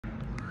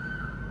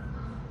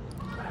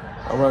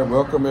All right,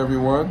 welcome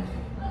everyone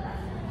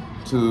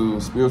to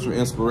Spiritual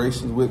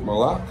Inspirations with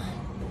Malak,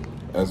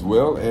 as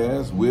well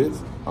as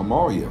with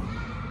Amalia.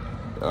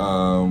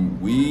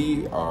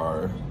 We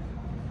are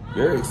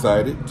very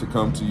excited to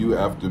come to you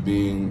after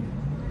being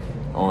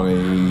on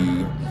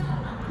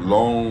a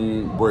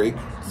long break,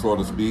 so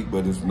to speak,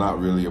 but it's not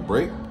really a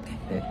break.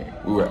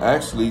 We were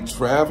actually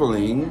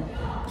traveling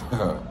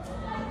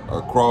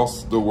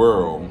across the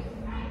world,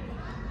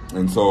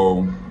 and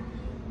so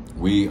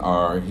we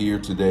are here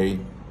today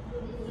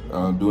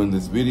doing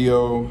this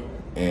video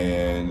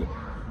and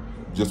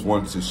just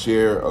wanted to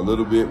share a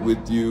little bit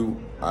with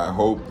you. I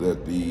hope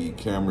that the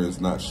camera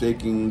is not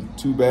shaking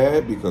too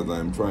bad because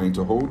I'm trying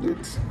to hold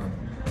it.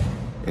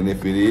 And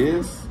if it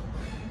is,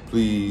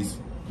 please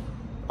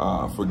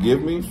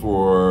forgive me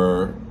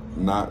for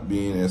not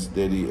being as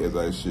steady as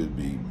I should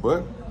be.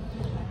 But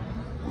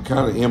we're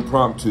kind of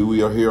impromptu.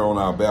 We are here on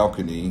our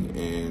balcony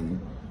and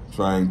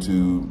trying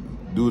to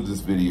do this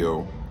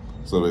video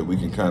so that we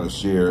can kind of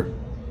share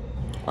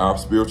our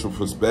spiritual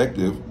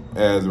perspective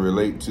as it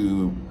relates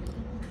to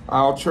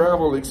our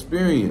travel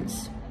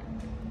experience.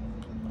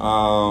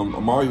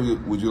 Amalia,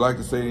 would you like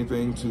to say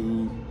anything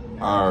to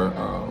our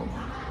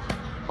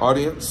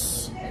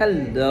audience?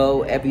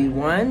 Hello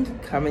everyone,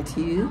 coming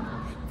to you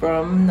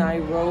from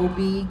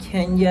Nairobi,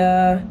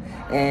 Kenya,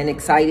 and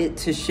excited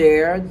to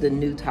share the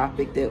new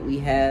topic that we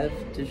have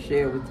to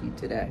share with you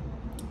today.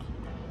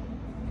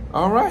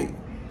 All right,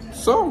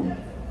 so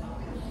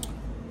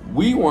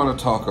we want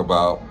to talk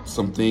about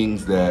some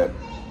things that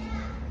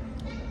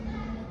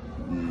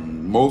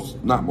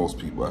not most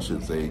people, I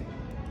should say.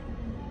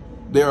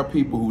 There are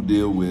people who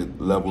deal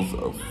with levels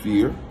of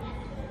fear,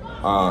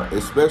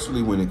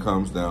 especially when it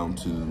comes down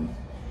to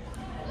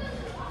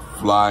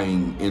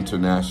flying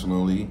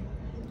internationally,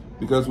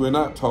 because we're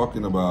not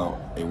talking about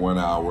a 1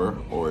 hour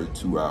or a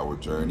 2 hour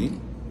journey.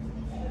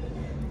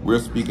 We're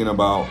speaking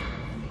about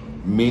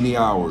many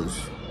hours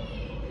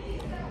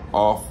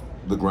off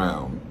the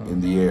ground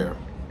in the air.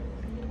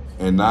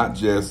 And not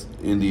just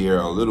in the air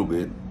a little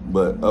bit,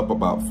 but up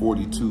about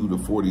 42 to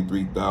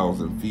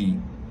 43,000 feet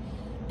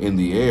in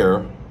the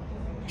air,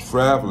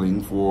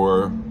 traveling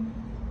for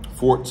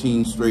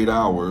 14 straight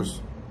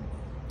hours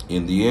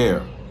in the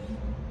air.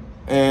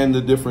 And the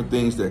different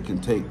things that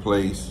can take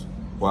place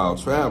while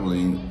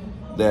traveling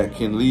that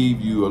can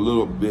leave you a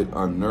little bit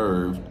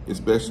unnerved,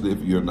 especially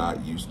if you're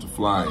not used to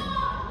flying.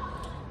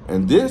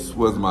 And this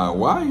was my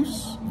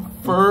wife's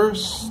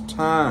first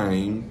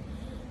time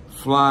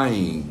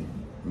flying.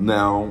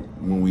 Now,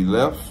 when we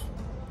left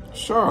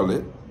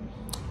Charlotte,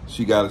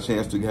 she got a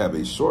chance to have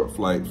a short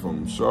flight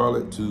from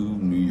Charlotte to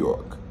New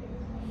York,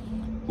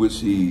 which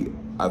she,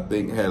 I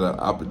think, had an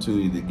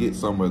opportunity to get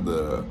some of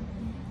the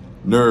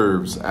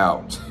nerves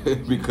out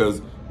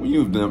because when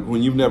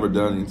you've never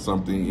done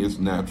something, it's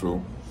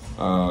natural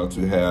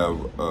to have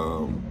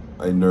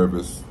a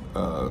nervous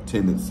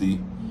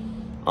tendency,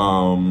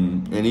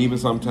 and even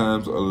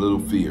sometimes a little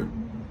fear.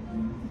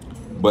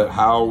 But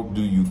how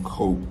do you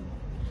cope?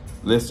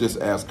 Let's just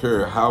ask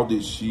her, how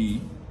did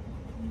she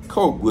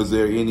cope? Was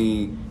there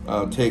any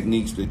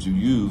techniques that you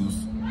used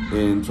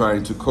in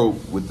trying to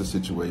cope with the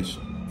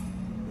situation?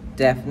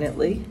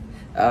 Definitely.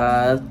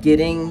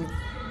 Getting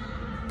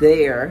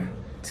there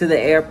to the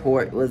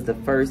airport was the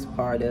first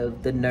part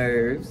of the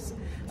nerves.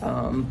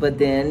 But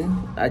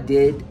then I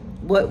did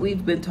what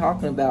we've been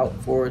talking about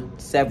for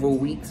several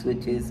weeks,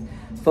 which is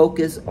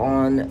focus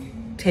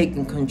on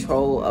taking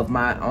control of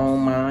my own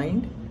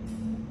mind,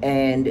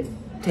 and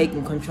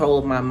taking control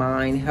of my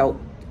mind helped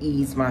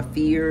ease my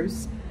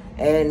fears.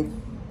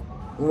 And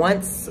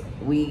once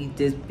we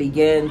just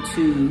began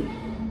to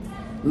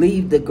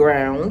leave the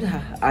ground,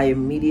 I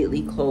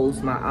immediately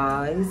closed my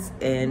eyes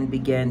and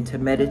began to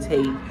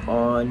meditate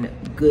on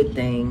good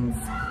things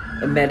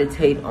and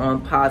meditate on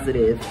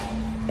positive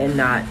and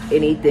not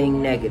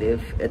anything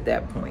negative at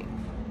that point.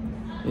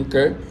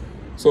 Okay,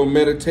 so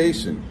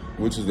meditation,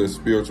 which is a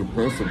spiritual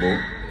principle,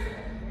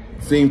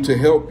 seemed to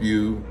help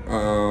you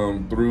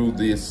through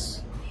this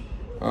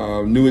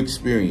new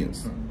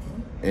experience.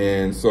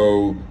 And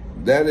so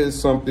that is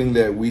something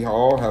that we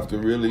all have to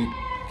really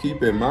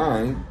keep in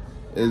mind,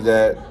 is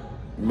that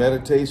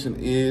meditation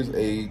is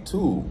a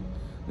tool.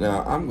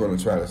 Now, I'm going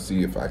to try to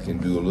see if I can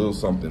do a little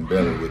something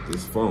better with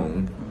this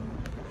phone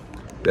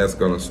that's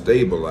going to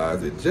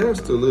stabilize it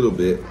just a little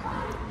bit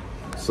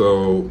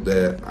so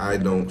that I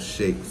don't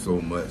shake so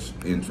much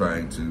in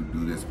trying to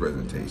do this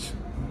presentation.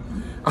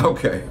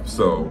 Okay,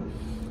 so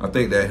I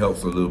think that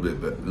helps a little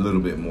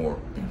bit more.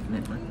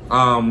 Definitely.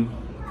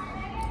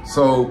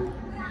 So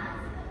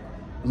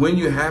when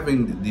you're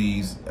having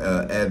these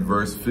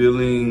adverse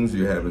feelings,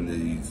 you're having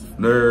these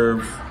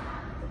nerves,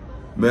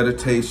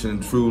 meditation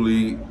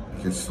truly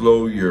can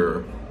slow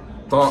your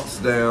thoughts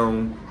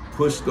down,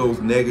 push those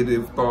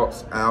negative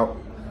thoughts out,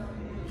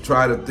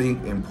 try to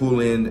think and pull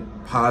in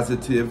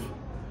positive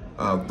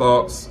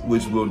thoughts,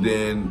 which will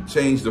then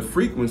change the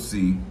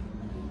frequency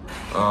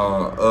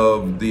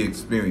of the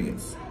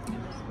experience.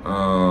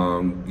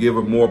 Give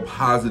a more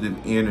positive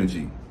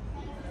energy.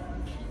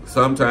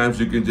 Sometimes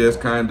you can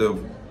just kind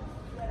of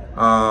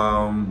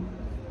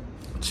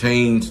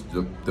change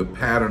the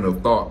pattern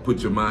of thought, put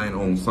your mind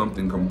on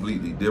something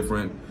completely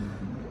different,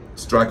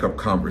 strike up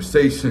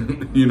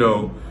conversation, you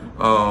know.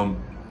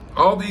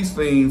 All these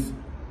things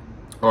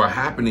are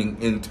happening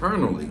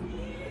internally.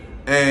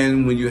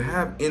 And when you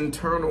have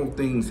internal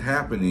things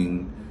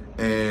happening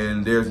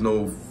and there's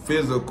no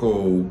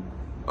physical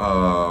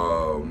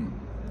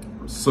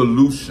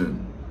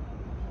solution,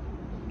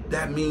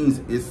 that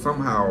means it's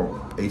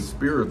somehow a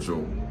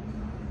spiritual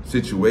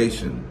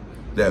situation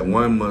that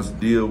one must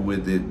deal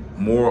with it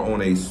more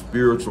on a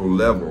spiritual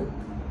level.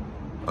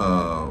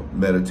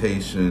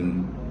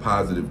 Meditation,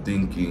 positive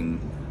thinking,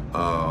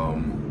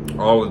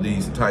 all of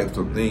these types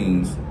of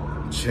things,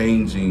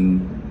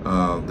 changing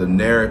the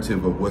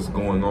narrative of what's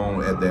going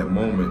on at that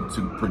moment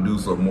to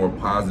produce a more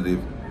positive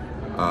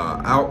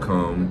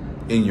outcome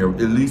in your,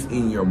 at least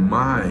in your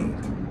mind,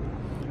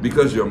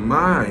 because your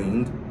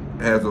mind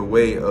has a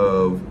way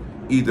of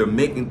either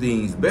making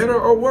things better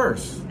or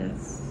worse.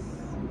 Yes.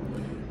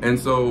 And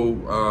so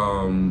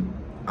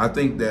I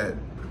think that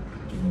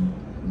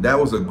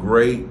was a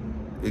great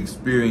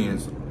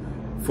experience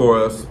for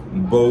us,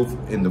 both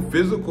in the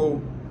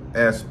physical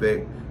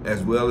aspect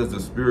as well as the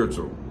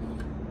spiritual.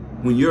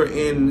 When you're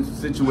in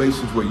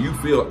situations where you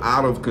feel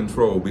out of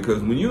control,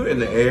 because when you're in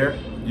the air,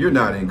 you're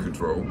not in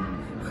control.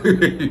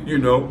 You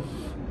know,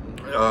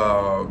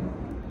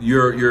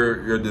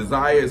 your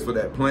desire is for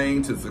that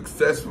plane to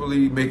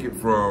successfully make it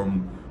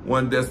from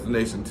one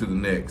destination to the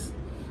next.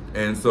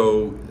 And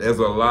so there's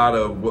a lot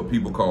of what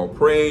people call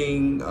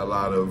praying, a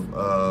lot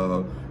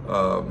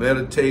of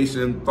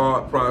meditation,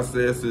 thought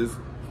processes,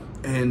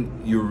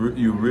 and you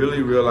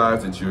really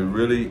realize that you're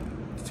really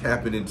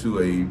tapping into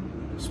a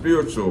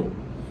spiritual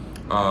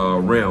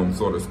realm,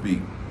 so to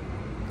speak.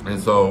 And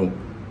so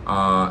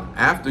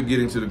after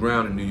getting to the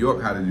ground in New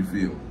York, how did you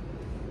feel?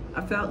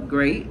 I felt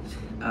great.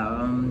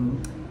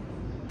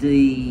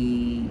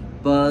 The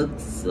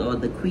bugs or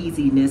the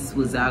queasiness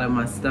was out of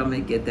my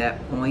stomach at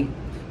that point.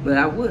 But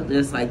I would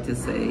just like to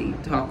say,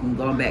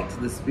 going back to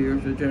the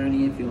spiritual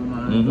journey, if you don't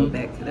mind, go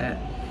back to that.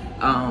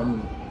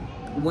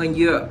 When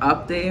you're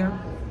up there,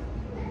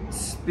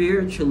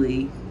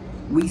 spiritually,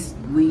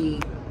 we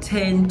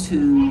tend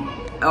to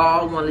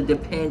all want to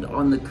depend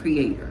on the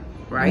Creator,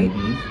 right?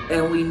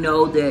 And we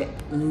know that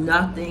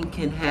nothing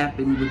can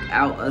happen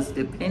without us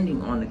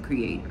depending on the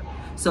Creator.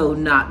 So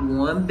not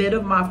one bit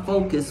of my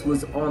focus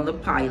was on the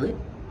pilot.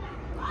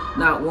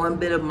 Not one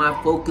bit of my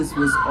focus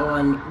was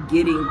on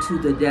getting to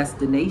the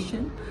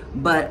destination,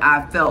 but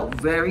I felt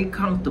very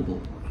comfortable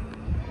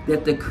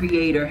that the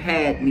Creator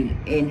had me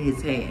in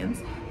His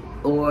hands,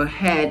 or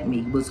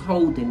was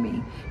holding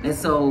me. And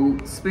so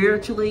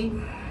spiritually,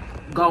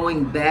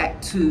 going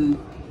back to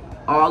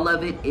all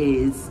of it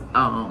is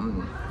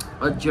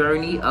a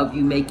journey of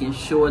you making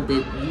sure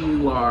that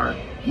you are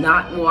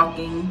not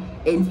walking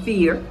in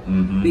fear,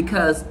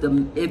 because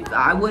if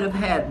I would have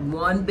had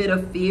one bit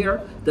of fear,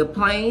 the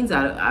planes,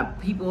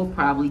 people have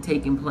probably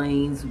taken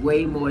planes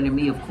way more than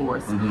me, of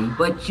course,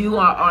 but you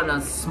are on a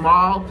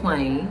small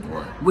plane,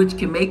 which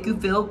can make you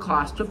feel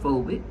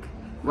claustrophobic,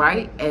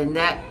 right? And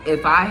that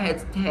if I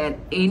had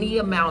any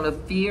amount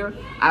of fear,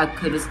 I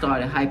could have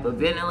started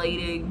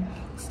hyperventilating,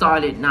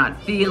 started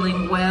not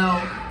feeling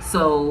well.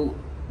 So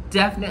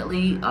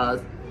definitely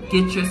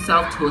get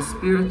yourself to a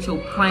spiritual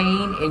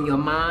plane in your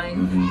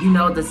mind. You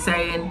know the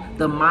saying,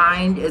 the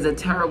mind is a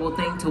terrible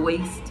thing to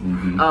waste.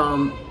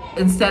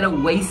 Instead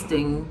of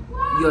wasting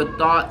your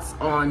thoughts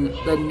on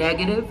the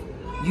negative,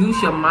 use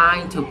your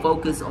mind to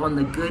focus on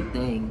the good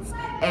things.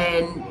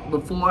 And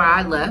before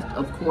I left,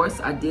 of course,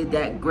 I did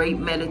that great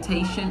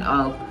meditation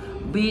of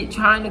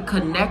trying to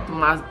connect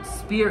my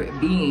spirit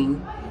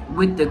being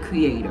with the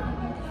Creator,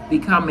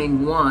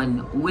 becoming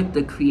one with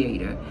the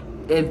Creator,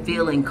 and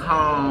feeling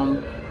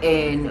calm,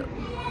 and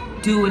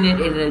doing it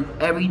in an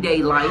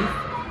everyday life.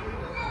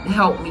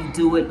 Help me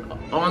do it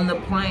on the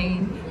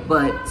plane.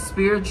 But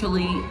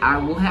spiritually, I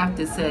will have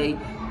to say,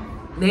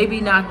 maybe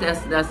not,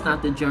 that's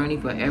not the journey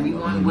for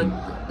everyone with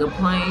the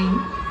plane.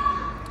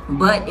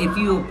 But if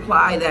you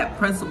apply that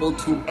principle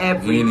to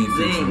everything,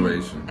 any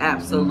situation,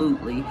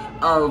 absolutely,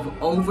 of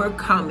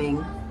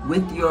overcoming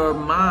with your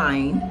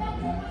mind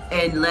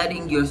and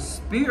letting your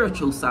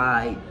spiritual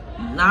side,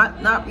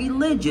 not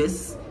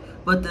religious,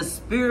 but the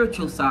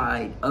spiritual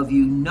side of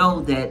you know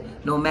that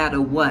no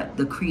matter what,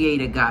 the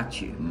Creator got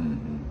you,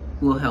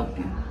 will help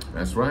you.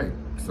 That's right.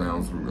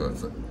 Sounds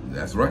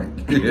that's right.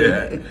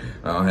 Yeah,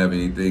 I don't have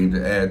anything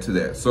to add to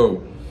that.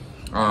 So,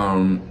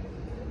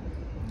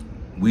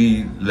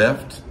 we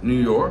left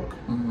New York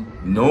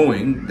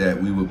knowing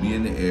that we would be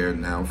in the air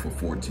now for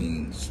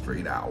 14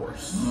 straight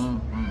hours.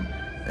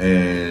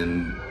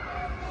 And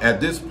at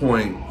this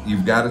point,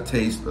 you've got a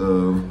taste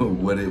of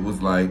what it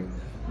was like.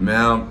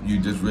 Now you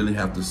just really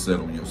have to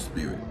settle your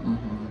spirit,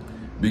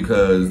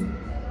 because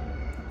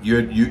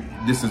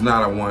this is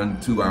not a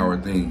 1-2 hour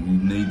thing. You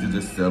need to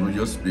just settle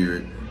your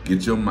spirit,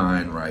 get your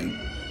mind right,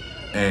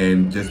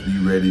 and just be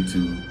ready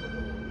to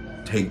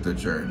take the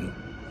journey.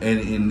 And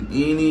in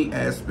any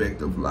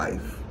aspect of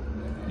life,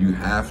 you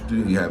have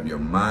your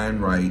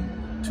mind right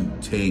to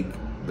take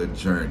the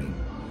journey.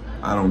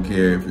 I don't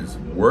care if it's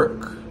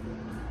work,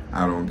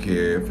 I don't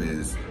care if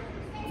it's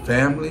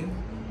family,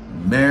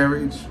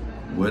 marriage,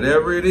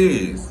 whatever it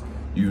is.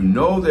 You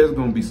know there's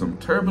going to be some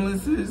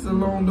turbulences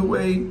along the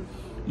way.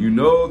 You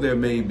know there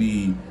may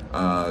be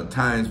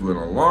times when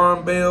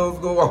alarm bells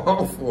go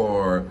off,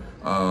 or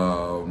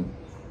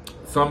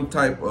some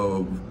type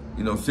of,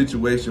 you know,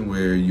 situation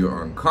where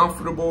you're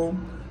uncomfortable.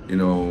 You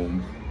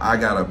know, I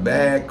got a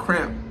bad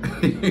cramp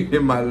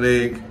in my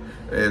leg,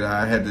 and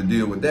I had to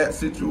deal with that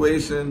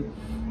situation.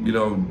 You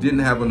know, didn't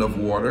have enough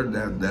water.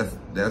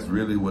 That's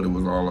really what it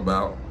was all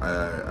about.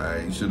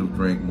 I should have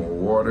drank more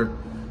water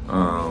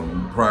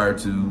prior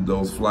to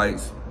those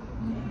flights,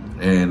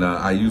 and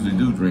I usually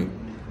do drink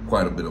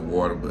quite a bit of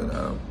water,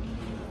 but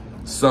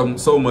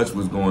so much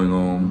was going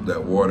on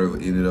that water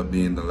ended up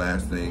being the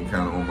last thing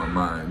kind of on my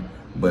mind.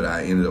 But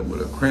I ended up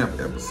with a cramp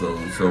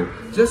episode. So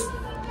just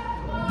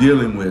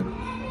dealing with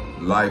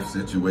life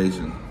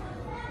situation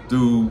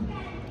through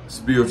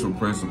spiritual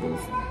principles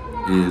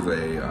is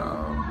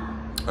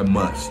a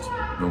must,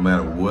 no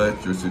matter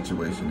what your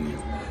situation is.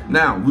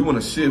 Now we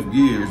want to shift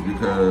gears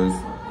because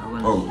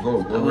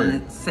go I want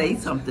ahead. to say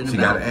something. She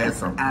about got to add this.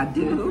 something. I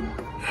do.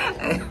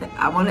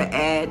 I want to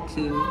add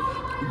to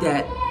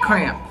that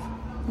cramp,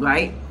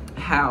 right?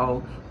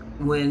 How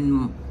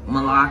when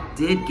Malak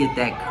did get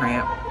that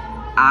cramp,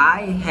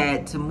 I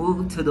had to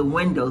move to the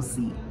window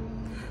seat.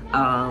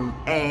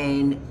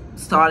 And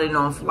starting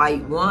on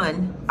flight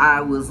 1, I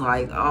was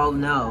like, oh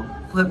no,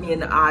 put me in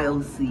the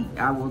aisle seat.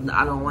 I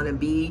don't want to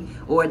be,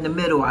 or in the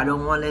middle. I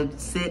don't want to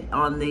sit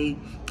on the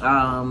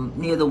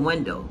near the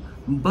window.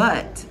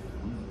 But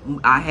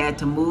I had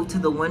to move to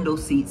the window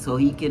seat so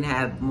he can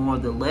have more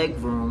of the leg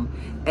room,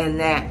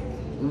 and that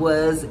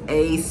was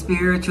a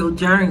spiritual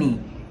journey.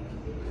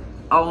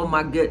 Oh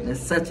my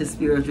goodness, such a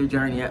spiritual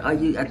journey.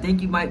 I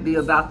think you might be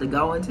about to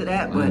go into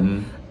that, but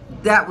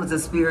that was a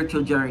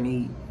spiritual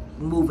journey,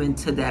 moving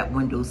to that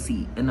window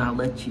seat. And I'll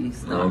let you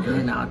start,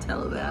 and I'll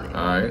tell about it.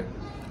 All right.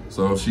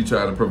 So she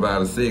tried to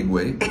provide a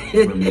segue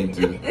for me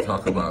to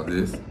talk about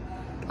this.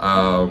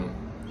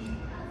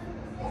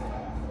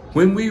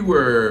 When we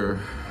were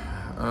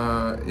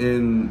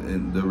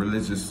in the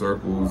religious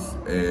circles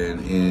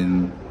and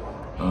in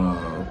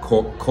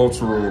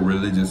cultural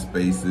religious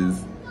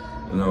spaces,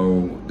 you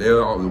know, there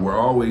were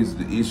always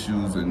the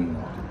issues and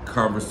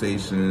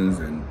conversations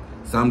and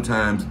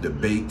sometimes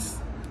debates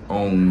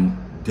on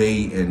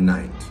day and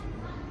night.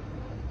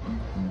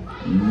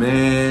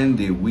 Man,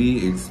 did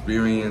we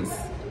experience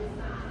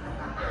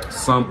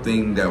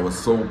something that was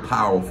so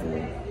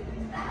powerful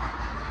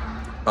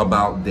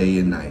about day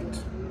and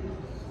night.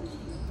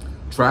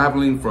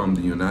 Traveling from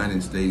the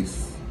United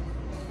States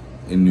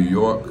in New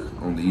York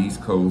on the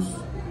East Coast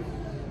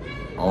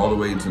all the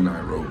way to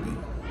Nairobi.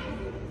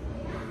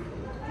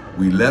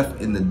 We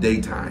left in the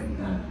daytime.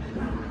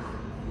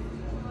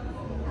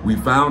 We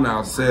found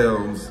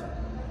ourselves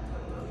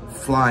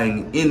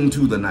flying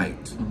into the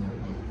night.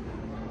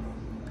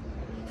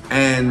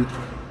 And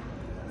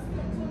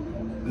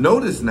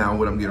notice now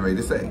what I'm getting ready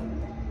to say.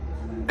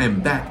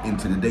 And back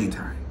into the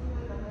daytime.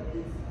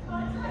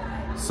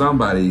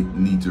 Somebody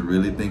need to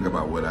really think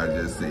about what I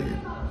just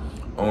said.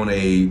 On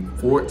a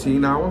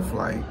 14-hour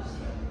flight,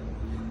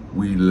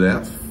 we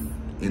left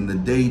in the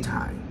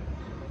daytime,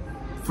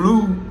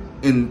 flew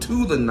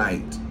into the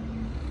night,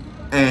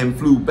 and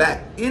flew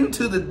back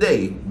into the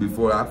day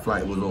before our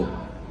flight was over.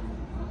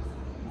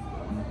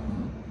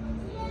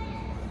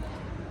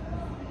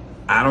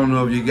 I don't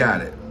know if you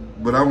got it,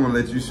 but I'm gonna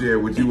let you share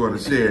what you want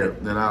to share,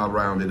 then I'll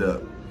round it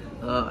up.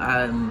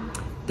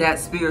 That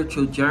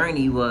spiritual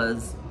journey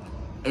was,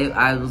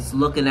 I was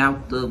looking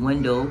out the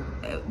window,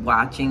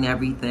 watching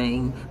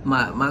everything.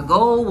 My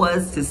goal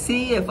was to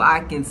see if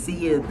I can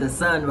see the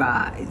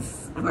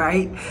sunrise,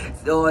 right?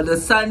 Or the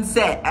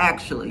sunset,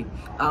 actually,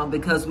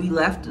 because we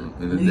left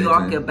New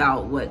York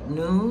about, what,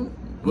 noon?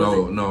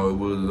 No, it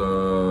was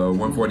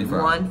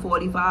 1:45.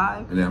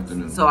 1:45 in the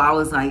afternoon. So I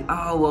was like,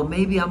 oh well,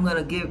 maybe I'm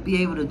gonna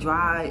be able to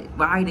drive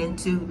right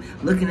into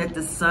looking at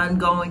the sun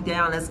going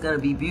down. That's gonna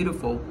be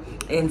beautiful.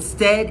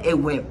 Instead, it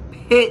went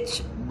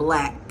pitch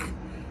black,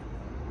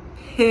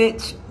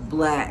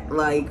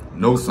 like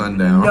no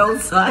sundown. no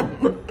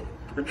sun.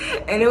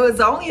 And it was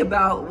only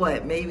about,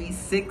 what, maybe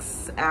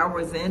 6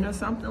 hours in or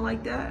something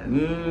like that.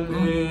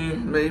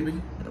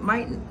 Maybe.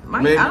 I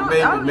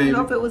don't even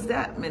know if it was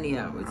that many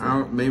hours.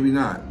 Maybe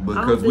not,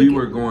 because we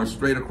were going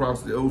straight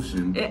across the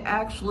ocean. It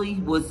actually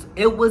was.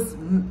 It was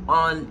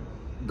on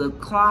the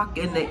clock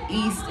in the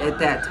east at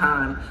that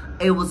time.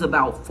 It was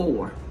about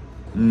 4.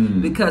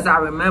 Because I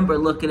remember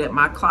looking at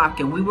my clock,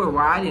 and we were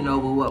riding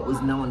over what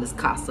was known as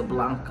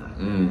Casablanca.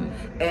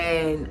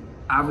 And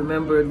I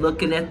remember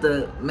looking at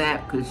the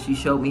map because she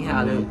showed me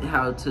how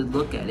to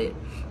look at it.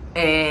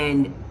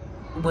 And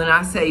when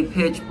I say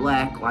pitch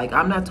black, like,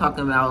 I'm not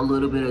talking about a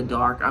little bit of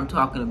dark. I'm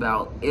talking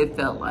about, it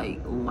felt like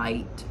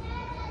light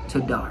to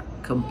dark,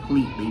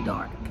 completely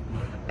dark.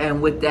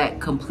 And with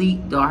that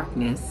complete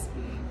darkness,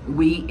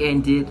 we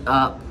ended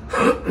up,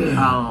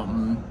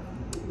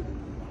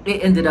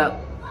 it ended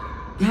up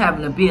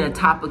having to be in a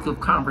topic of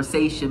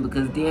conversation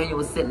because Daniel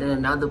was sitting in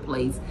another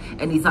place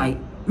and he's like,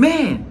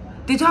 man,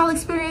 did y'all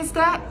experience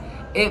that?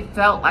 It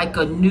felt like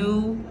a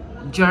new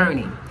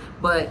journey.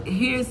 But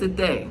here's the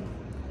thing.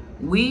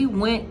 We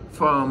went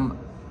from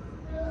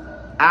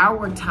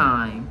our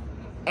time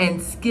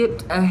and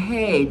skipped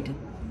ahead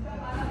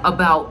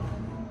about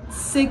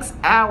 6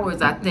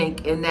 hours, I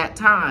think, in that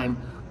time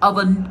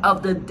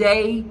of the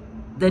day,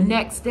 the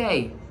next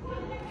day.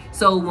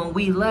 So when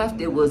we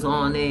left, it was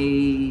on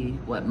a,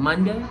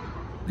 Monday?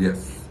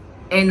 Yes.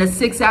 And the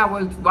 6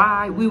 hour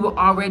ride, we were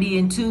already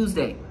in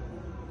Tuesday.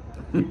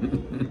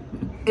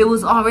 It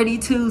was already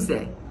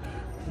Tuesday.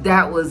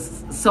 That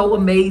was so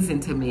amazing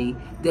to me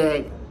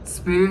that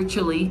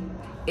spiritually,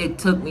 it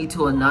took me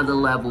to another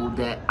level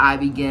that I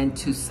began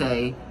to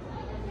say,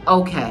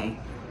 okay,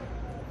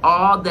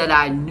 all that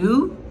I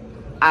knew,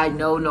 I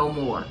know no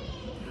more.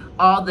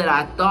 All that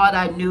I thought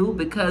I knew,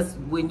 because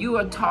when you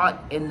are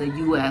taught in the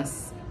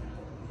U.S.,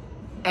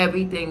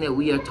 everything that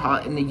we are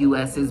taught in the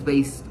U.S. is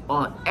based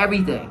on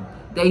everything.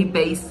 They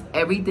base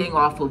everything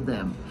off of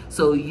them.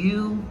 So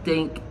you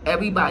think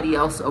everybody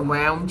else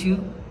around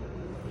you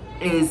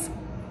is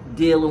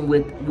dealing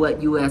with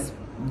what U.S.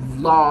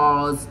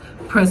 laws,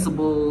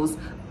 principles,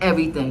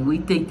 everything. We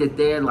think that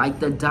they're like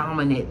the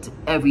dominant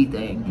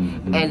everything.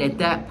 Mm-hmm. And at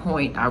that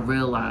point, I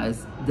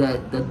realized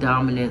that the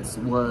dominance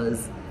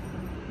was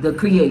the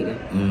Creator.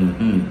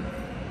 Mm-hmm.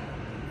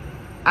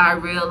 I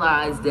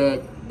realized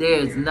that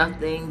there's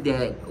nothing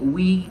that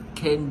we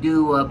can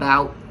do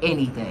about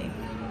anything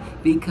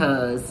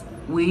because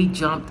we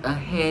jumped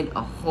ahead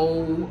a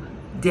whole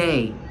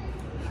day.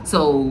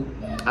 So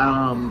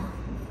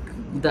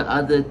the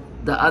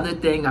other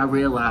thing I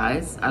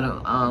realized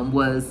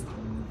was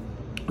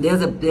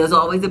there's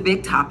always a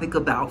big topic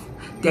about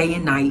day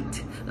and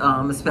night,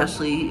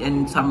 especially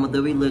in some of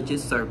the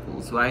religious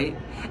circles, right?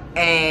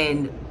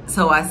 And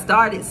so I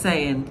started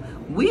saying,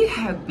 we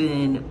have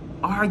been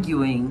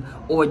arguing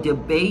or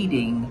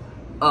debating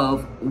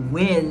of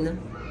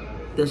when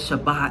the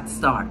Shabbat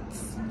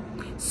starts.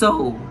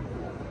 So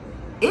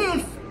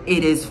if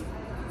it is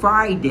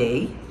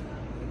Friday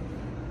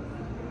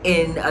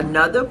in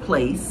another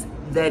place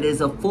that is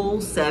a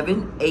full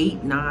 7,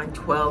 8, 9,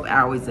 12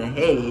 hours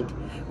ahead,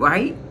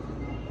 right?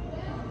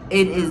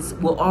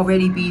 Will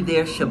already be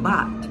their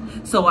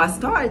Shabbat. So I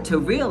started to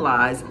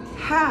realize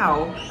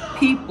how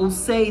people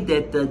say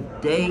that the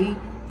day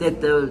that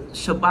the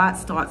Shabbat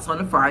starts on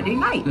a Friday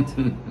night.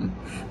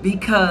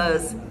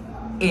 Because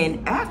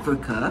in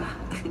Africa,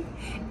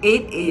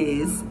 it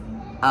is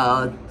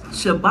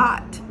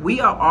Shabbat. We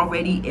are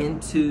already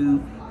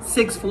into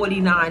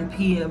 6:49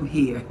 p.m.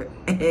 here.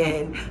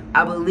 And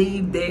I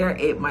believe there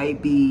it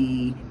might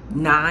be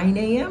 9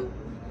 a.m.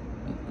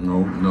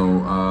 No,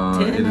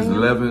 it is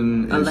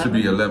 11, it should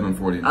be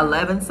 11:49.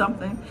 11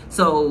 something.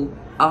 So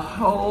a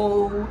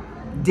whole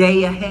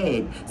day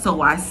ahead.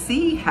 So I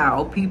see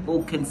how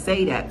people can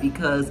say that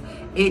because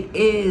it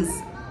is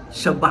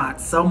Shabbat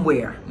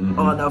somewhere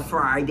on a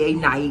Friday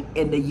night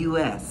in the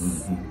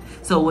U.S.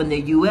 So in the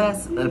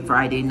U.S.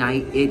 Friday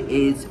night, it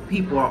is,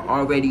 people are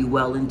already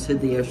well into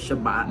their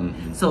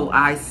Shabbat. So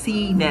I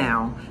see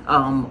now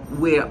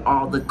where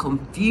all the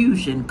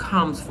confusion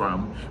comes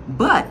from.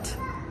 But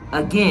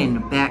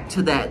again, back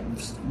to that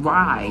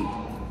ride,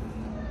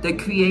 the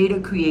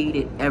Creator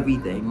created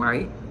everything,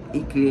 right?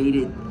 He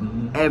created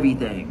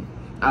everything.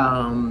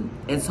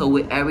 And so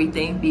with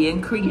everything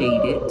being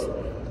created,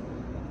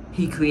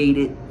 he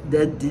created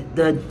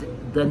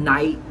the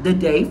night, the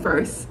day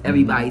first,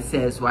 everybody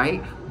says,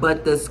 right?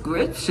 But the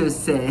scripture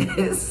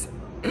says,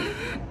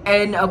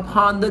 and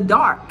upon the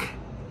dark,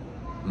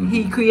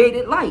 he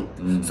created light.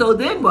 So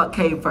then what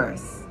came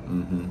first?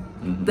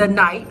 The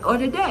night or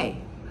the day,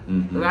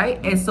 right?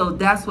 And so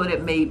that's what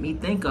it made me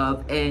think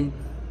of. And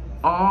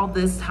all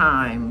this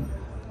time,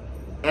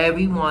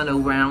 everyone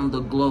around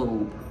the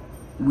globe,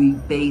 we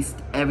based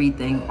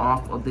everything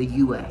off of the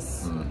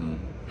U.S.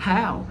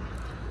 How?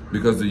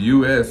 Because the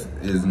U.S.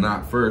 is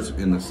not first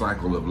in the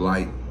cycle of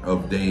light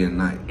of day and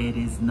night. It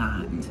is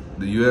not.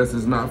 The U.S.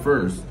 is not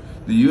first.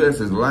 The U.S.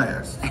 is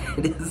last.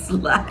 It is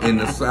last. In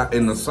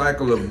the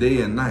cycle of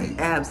day and night.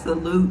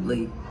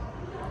 Absolutely.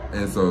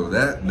 And so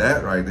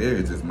that right there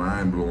is just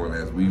mind blowing.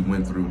 As we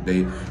went through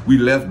day, we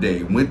left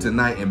day, went to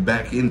night, and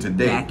back into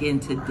day. Back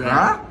into day.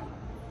 Huh?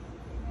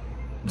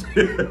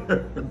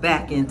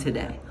 Back into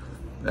day.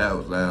 That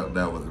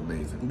was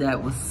amazing.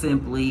 That was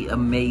simply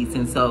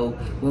amazing. So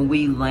when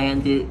we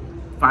landed,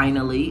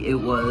 finally, it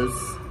was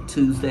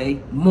Tuesday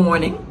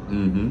morning,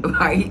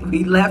 right?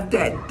 We left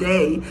that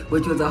day,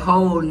 which was a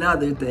whole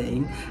nother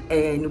thing,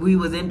 and we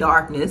was in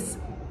darkness,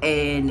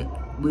 and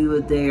we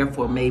were there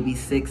for maybe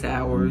 6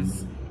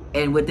 hours,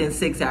 and within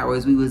 6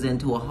 hours, we was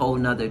into a whole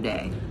nother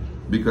day.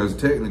 Because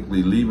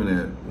technically, leaving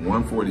at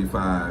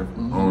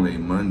 1:45 on a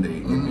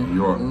Monday in New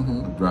York,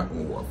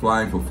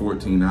 flying for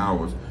 14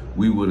 hours,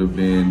 we would have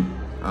been,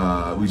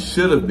 we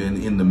should have been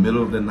in the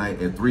middle of the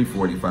night at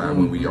 3:45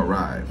 when we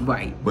arrived.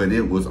 Right. But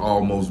it was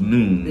almost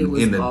noon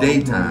in the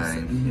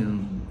daytime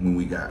noon when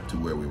we got to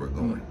where we were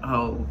going.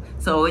 Oh,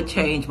 so it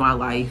changed my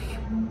life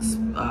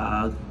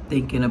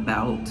thinking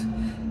about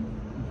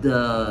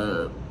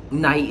the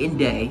night and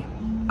day.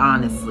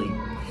 Honestly,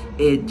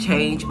 it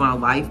changed my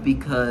life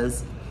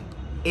because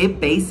it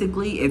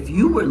basically, if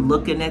you were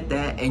looking at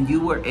that and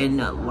you were in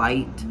the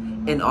light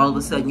and all of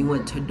a sudden you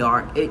went to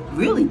dark, it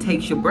really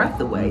takes your breath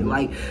away.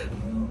 Like,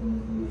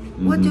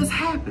 what just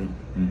happened?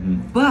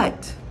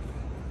 But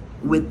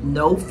with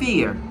no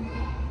fear,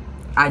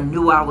 I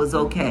knew I was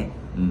okay.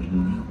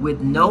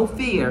 With no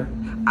fear,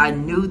 I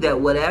knew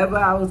that whatever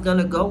I was going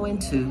to go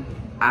into,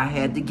 I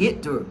had to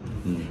get through.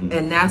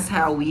 And that's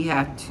how we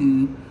have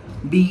to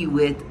be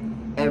with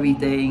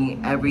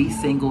everything every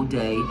single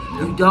day.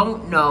 You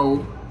don't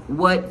know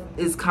what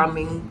is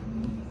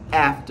coming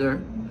after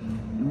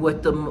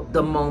what the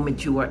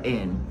moment you are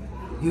in.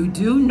 You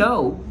do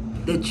know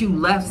that you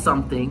left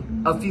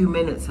something a few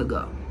minutes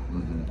ago.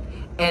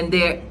 And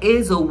there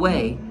is a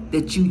way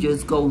that you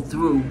just go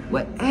through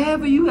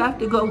whatever you have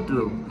to go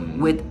through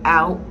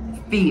without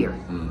fear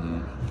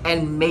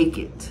and make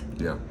it.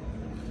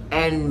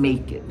 And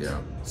make it.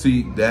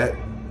 See,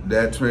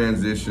 that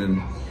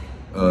transition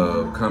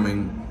of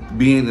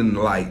being in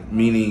the light,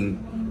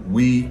 meaning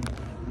we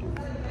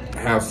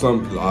have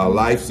some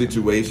life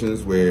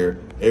situations where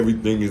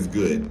everything is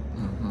good.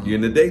 You're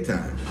in the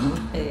daytime.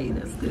 Hey,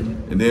 that's good.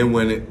 And then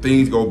when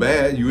things go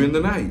bad, you're in the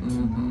night.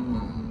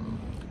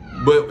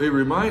 But it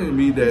reminded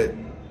me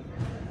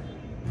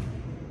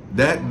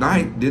that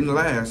night didn't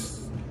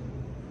last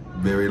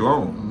very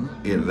long.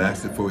 It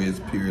lasted for its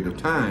period of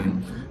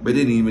time, but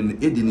it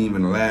didn't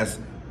even last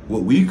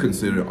what we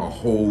consider a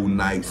whole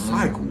night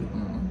cycle,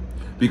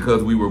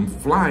 because we were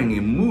flying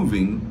and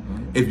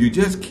moving. If you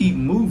just keep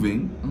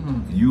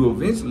moving, you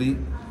eventually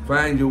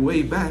find your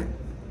way back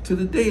to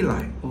the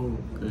daylight.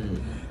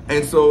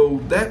 And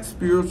so that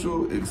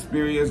spiritual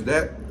experience,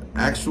 that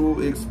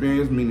actual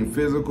experience, meaning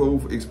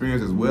physical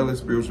experience as well as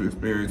spiritual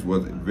experience,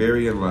 was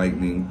very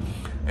enlightening.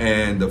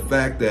 And the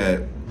fact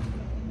that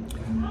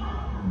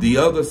the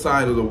other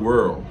side of the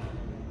world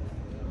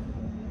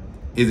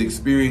is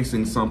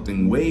experiencing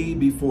something way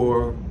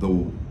before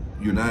the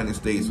United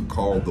States,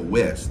 called the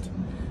West,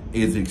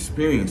 is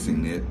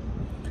experiencing it.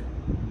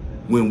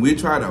 When we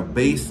try to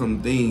base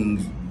some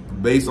things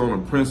based on a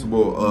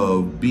principle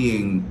of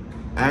being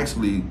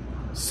actually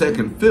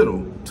second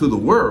fiddle to the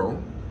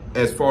world,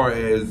 as far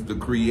as the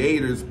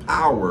Creator's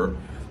power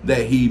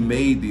that He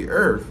made the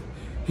earth.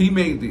 He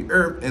made the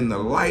earth and the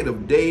light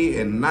of day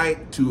and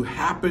night to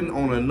happen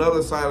on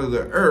another side of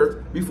the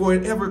earth before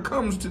it ever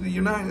comes to the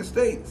United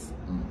States.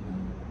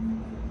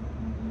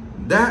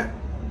 That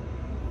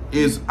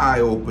is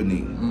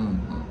eye-opening.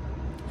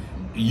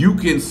 You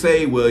can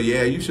say, well,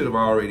 yeah, you should have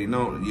already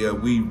known. Yeah,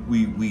 we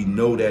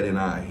know that in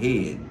our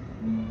head.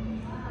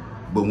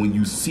 But when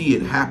you see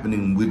it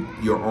happening with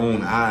your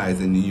own eyes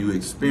and you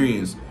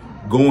experience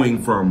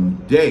going from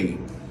day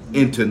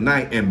into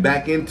night and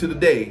back into the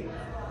day,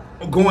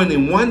 going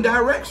in one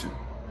direction.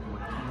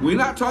 We're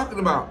not talking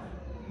about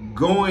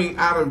going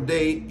out of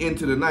day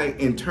into the night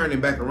and turning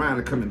back around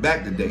and coming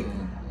back to day.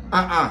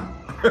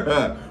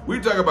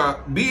 We're talking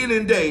about being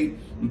in day,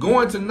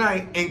 going to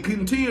night, and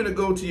continue to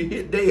go till you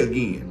hit day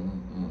again.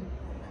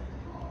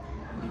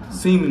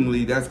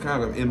 Seemingly, that's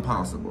kind of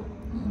impossible,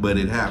 but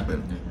it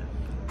happened.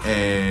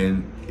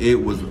 And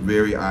it was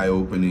very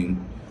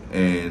eye-opening.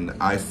 And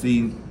I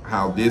see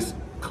how this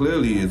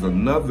clearly is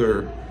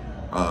another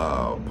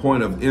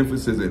point of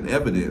emphasis and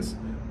evidence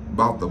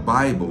about the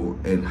Bible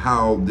and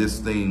how this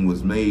thing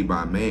was made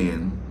by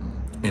man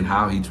and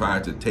how he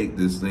tried to take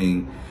this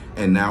thing,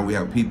 and now we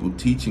have people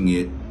teaching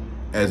it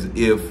as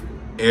if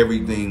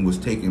everything was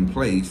taking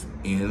place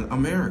in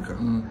America.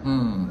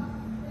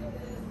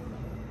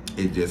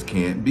 It just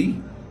can't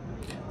be.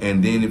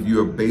 And then if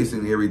you're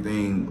basing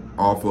everything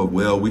off of,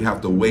 well, we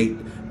have to wait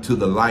till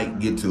the light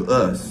get to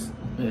us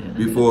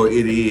before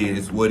it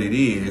is what it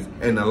is,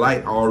 and the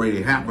light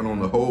already happened on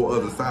the whole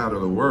other side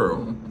of the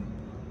world.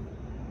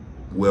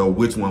 Well,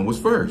 which one was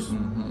first?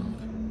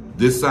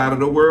 This side of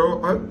the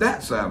world or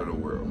that side of the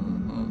world?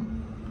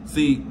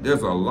 See,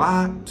 there's a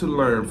lot to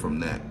learn from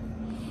that.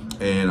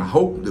 And I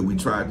hope that we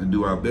tried to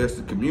do our best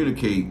to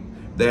communicate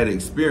that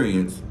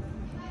experience,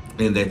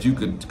 and that you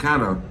could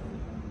kind of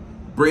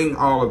bring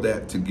all of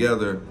that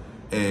together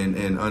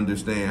and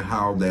understand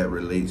how that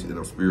relates in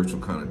a spiritual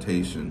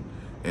connotation,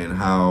 and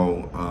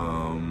how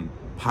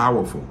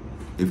powerful,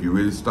 if you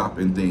really stop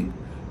and think,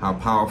 how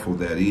powerful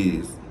that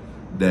is,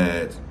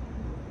 that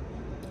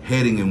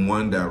heading in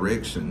one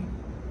direction,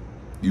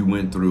 you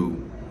went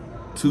through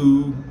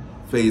 2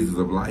 phases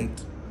of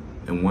light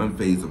and 1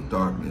 phase of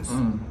darkness.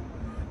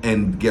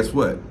 And guess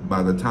what?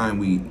 By the time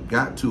we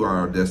got to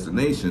our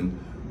destination,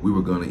 we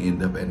were going to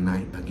end up at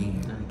night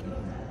again.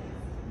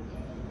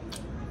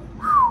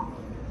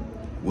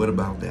 What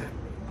about that?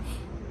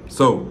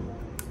 So,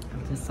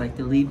 I'd just like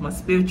to leave my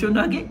spiritual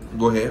nugget.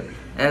 Go ahead.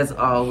 As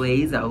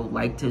always, I would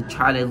like to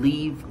try to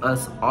leave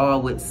us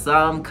all with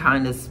some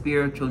kind of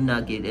spiritual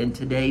nugget. And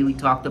today we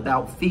talked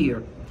about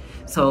fear.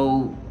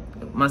 So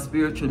my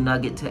spiritual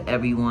nugget to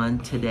everyone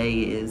today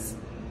is,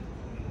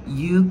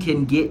 you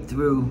can get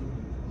through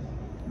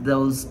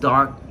those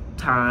dark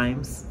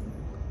times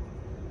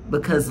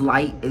because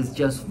light is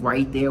just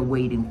right there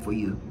waiting for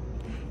you.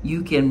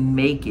 You can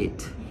make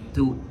it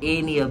through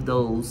any of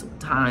those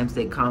times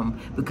that come,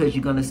 because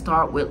you're going to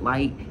start with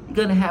light. You're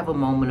going to have a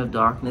moment of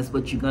darkness,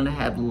 but you're going to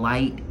have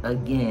light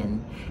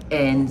again.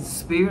 And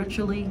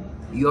spiritually,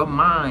 your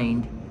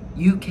mind,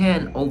 you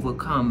can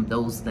overcome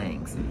those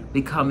things.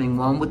 Becoming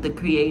one with the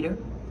Creator,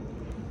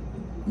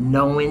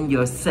 knowing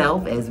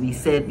yourself, as we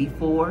said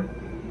before,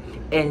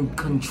 and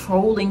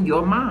controlling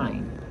your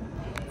mind.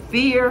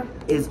 Fear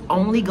is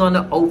only going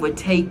to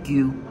overtake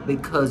you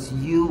because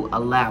you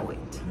allow it.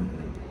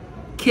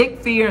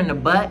 Kick fear in the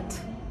butt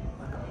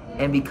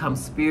and become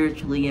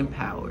spiritually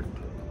empowered.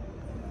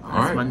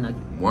 All right,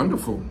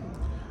 wonderful.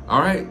 All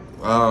right,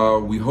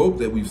 we hope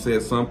that we've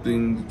said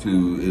something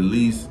to at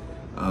least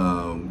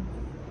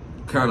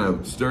kind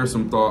of stir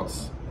some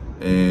thoughts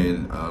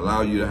and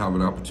allow you to have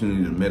an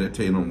opportunity to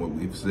meditate on what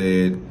we've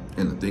said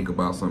and to think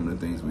about some of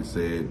the things we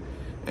said.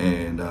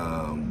 And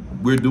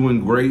we're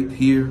doing great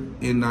here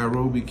in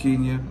Nairobi,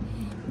 Kenya.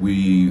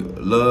 We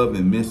love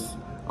and miss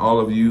all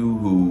of you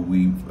who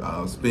we've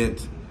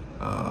spent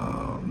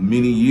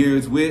many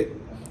years with.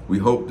 We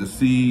hope to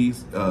see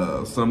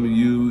some of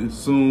you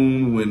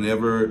soon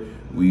whenever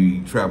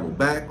we travel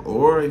back,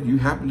 or if you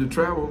happen to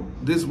travel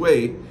this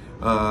way.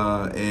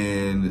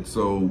 And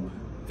so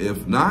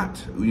if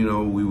not, you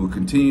know, we will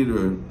continue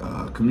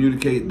to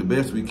communicate the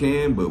best we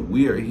can, but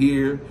we are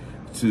here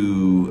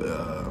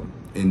to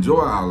enjoy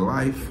our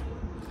life.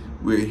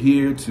 We're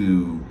here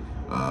to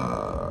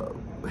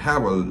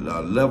have a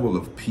level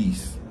of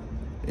peace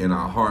in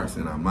our hearts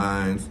and our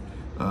minds.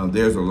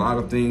 There's a lot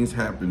of things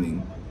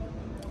happening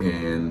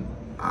in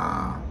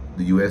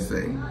the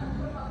USA,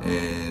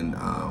 and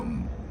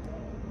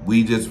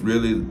we just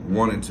really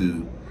wanted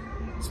to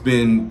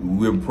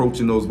we're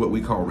approaching those what we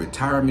call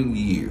retirement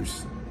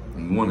years.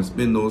 And we want to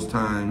spend those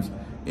times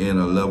in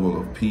a level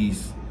of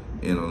peace,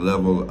 in a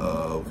level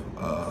of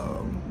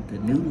the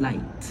new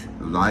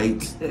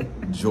light,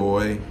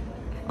 joy,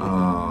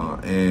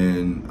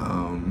 and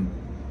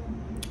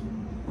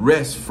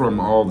rest from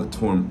all the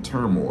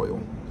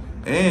turmoil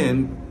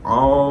and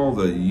all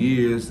the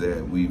years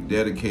that we've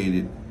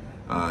dedicated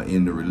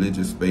in the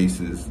religious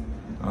spaces.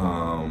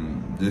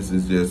 This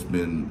has just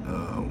been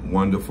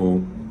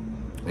wonderful,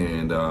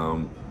 and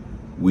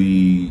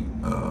we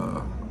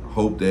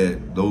hope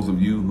that those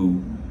of you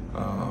who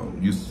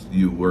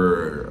you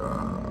were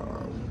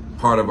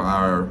part of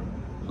our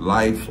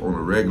life on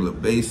a regular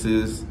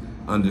basis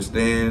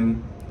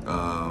understand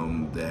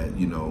that,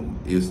 you know,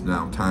 it's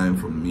now time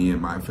for me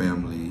and my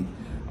family,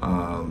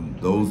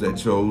 those that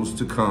chose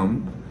to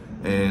come,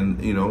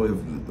 and, you know, if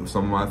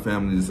some of my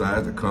family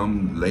decides to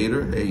come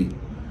later, hey,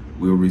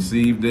 we'll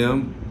receive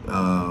them.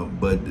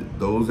 But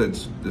those that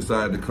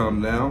decide to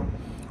come now,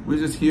 we're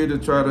just here to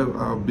try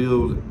to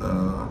build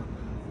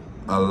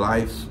a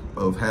life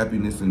of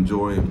happiness and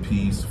joy and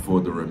peace for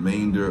the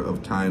remainder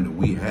of time that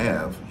we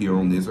have here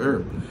on this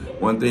earth.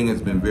 One thing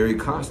that's been very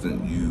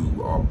constant: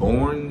 you are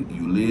born,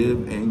 you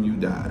live, and you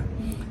die.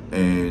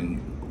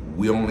 And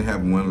we only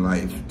have one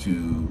life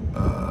to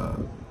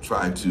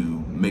try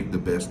to make the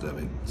best of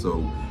it.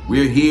 So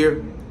we're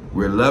here,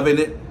 we're loving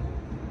it,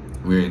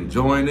 we're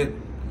enjoying it,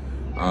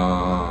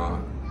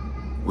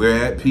 we're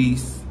at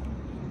peace.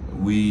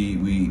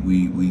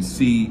 We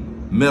see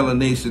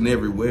melanation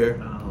everywhere.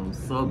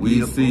 So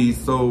we see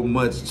so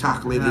much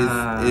chocolate.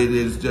 It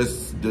is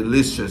just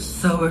delicious.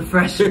 So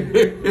refreshing.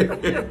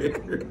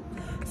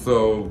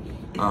 So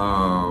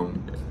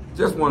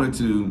just wanted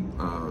to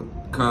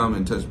come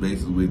and touch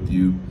bases with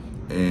you,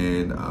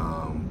 and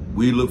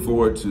we look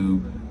forward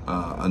to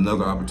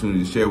another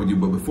opportunity to share with you.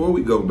 But before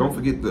we go, don't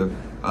forget to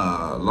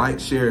like,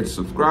 share, and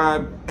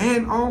subscribe.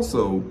 And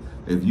also,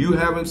 if you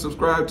haven't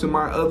subscribed to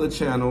my other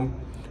channel,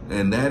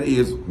 and that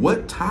is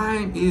What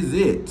Time Is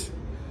It?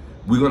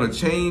 We're going to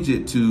change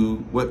it to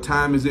What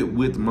Time Is It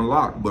with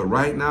Malak. But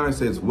right now it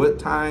says What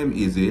Time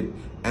Is It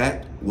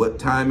at What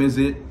Time Is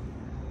It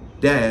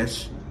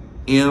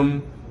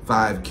 -M5K.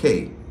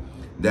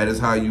 That is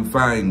how you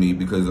find me,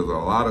 because there's a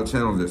lot of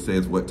channels that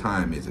says What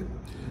Time Is It?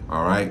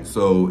 All right.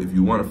 So if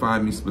you want to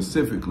find me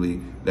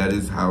specifically, that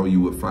is how you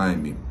would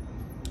find me.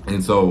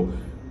 And so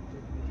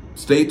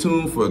stay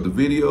tuned for the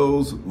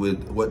videos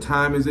with What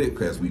Time Is It,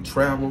 as we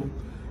travel,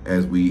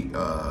 as we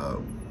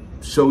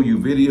show you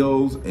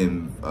videos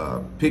and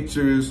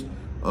pictures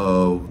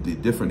of the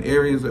different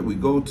areas that we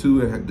go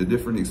to and the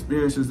different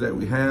experiences that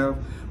we have.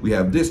 We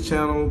have this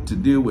channel to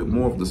deal with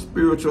more of the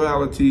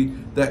spirituality,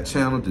 that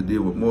channel to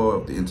deal with more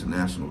of the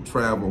international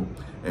travel.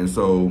 And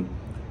so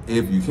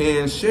if you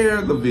can,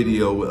 share the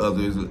video with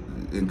others,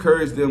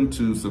 encourage them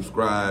to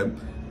subscribe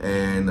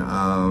and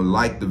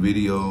like the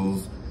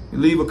videos,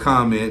 leave a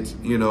comment,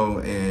 you know,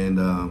 and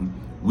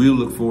we'll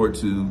look forward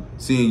to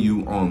seeing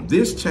you on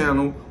this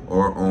channel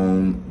or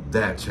on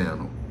that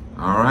channel.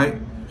 All right.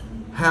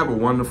 Have a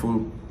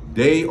wonderful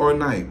day or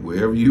night,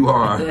 wherever you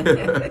are.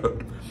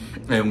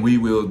 And we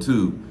will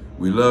too.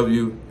 We love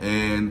you,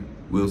 and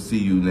we'll see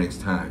you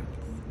next time.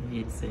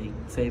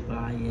 Say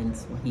bye in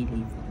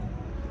Swahili.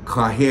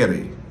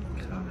 Kwaheri.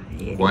 Bye.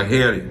 Kwaheri.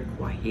 Kwaheri.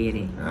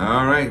 Kwaheri.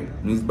 All right,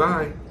 means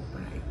bye.